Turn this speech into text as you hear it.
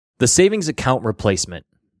The savings account replacement.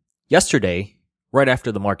 Yesterday, right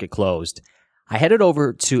after the market closed, I headed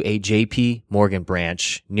over to a JP Morgan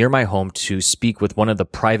branch near my home to speak with one of the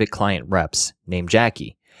private client reps named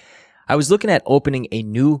Jackie. I was looking at opening a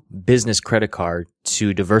new business credit card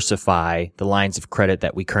to diversify the lines of credit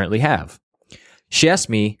that we currently have. She asked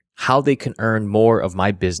me how they can earn more of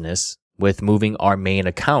my business with moving our main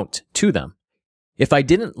account to them. If I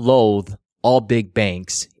didn't loathe all big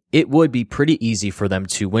banks, it would be pretty easy for them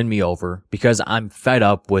to win me over because I'm fed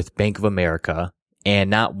up with Bank of America and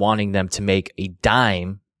not wanting them to make a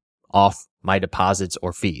dime off my deposits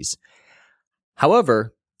or fees.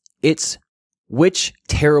 However, it's which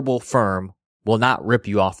terrible firm will not rip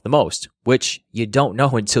you off the most, which you don't know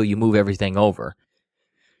until you move everything over.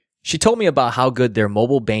 She told me about how good their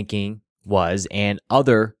mobile banking was and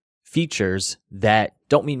other features that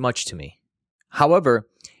don't mean much to me. However,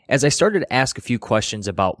 as I started to ask a few questions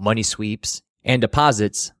about money sweeps and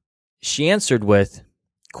deposits, she answered with,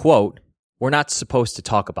 quote, "We're not supposed to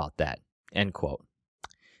talk about that," end quote.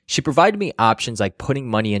 She provided me options like putting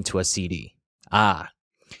money into a CD.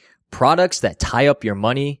 Products that tie up your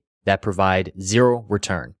money that provide zero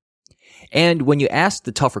return. And when you ask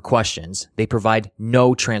the tougher questions, they provide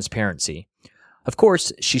no transparency. Of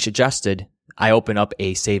course, she suggested I open up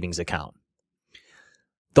a savings account.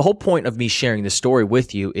 The whole point of me sharing this story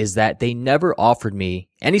with you is that they never offered me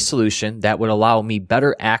any solution that would allow me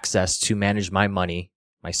better access to manage my money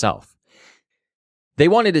myself. They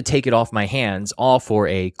wanted to take it off my hands, all for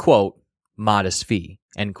a, quote, modest fee,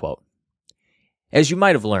 end quote. As you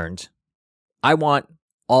might have learned, I want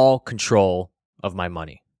all control of my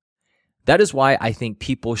money. That is why I think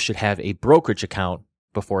people should have a brokerage account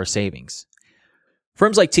before a savings.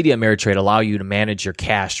 Firms like TD Ameritrade allow you to manage your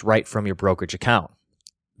cash right from your brokerage account.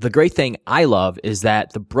 The great thing I love is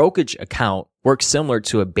that the brokerage account works similar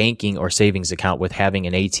to a banking or savings account with having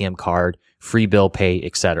an ATM card, free bill pay,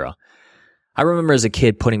 etc. I remember as a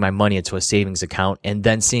kid putting my money into a savings account and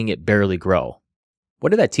then seeing it barely grow. What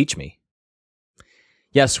did that teach me?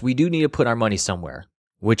 Yes, we do need to put our money somewhere,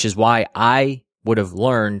 which is why I would have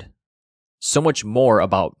learned so much more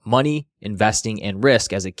about money, investing, and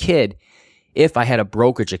risk as a kid if I had a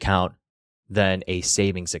brokerage account than a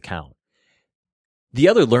savings account. The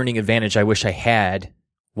other learning advantage I wish I had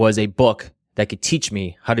was a book that could teach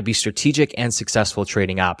me how to be strategic and successful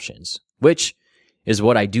trading options, which is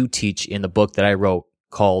what I do teach in the book that I wrote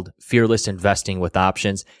called Fearless Investing with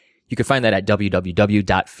Options. You can find that at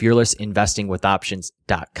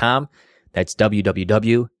www.fearlessinvestingwithoptions.com. That's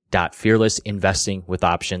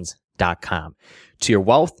www.fearlessinvestingwithoptions.com. To your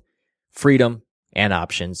wealth, freedom, and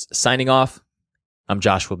options. Signing off, I'm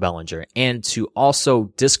Joshua Bellinger. And to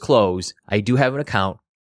also disclose, I do have an account,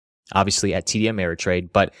 obviously at TD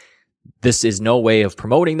Ameritrade, but this is no way of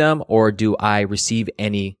promoting them or do I receive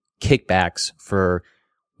any kickbacks for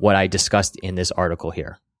what I discussed in this article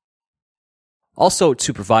here. Also,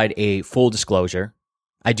 to provide a full disclosure,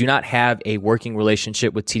 I do not have a working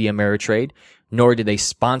relationship with TD Ameritrade, nor do they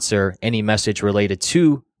sponsor any message related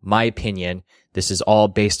to my opinion. This is all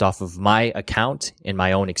based off of my account and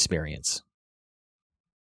my own experience.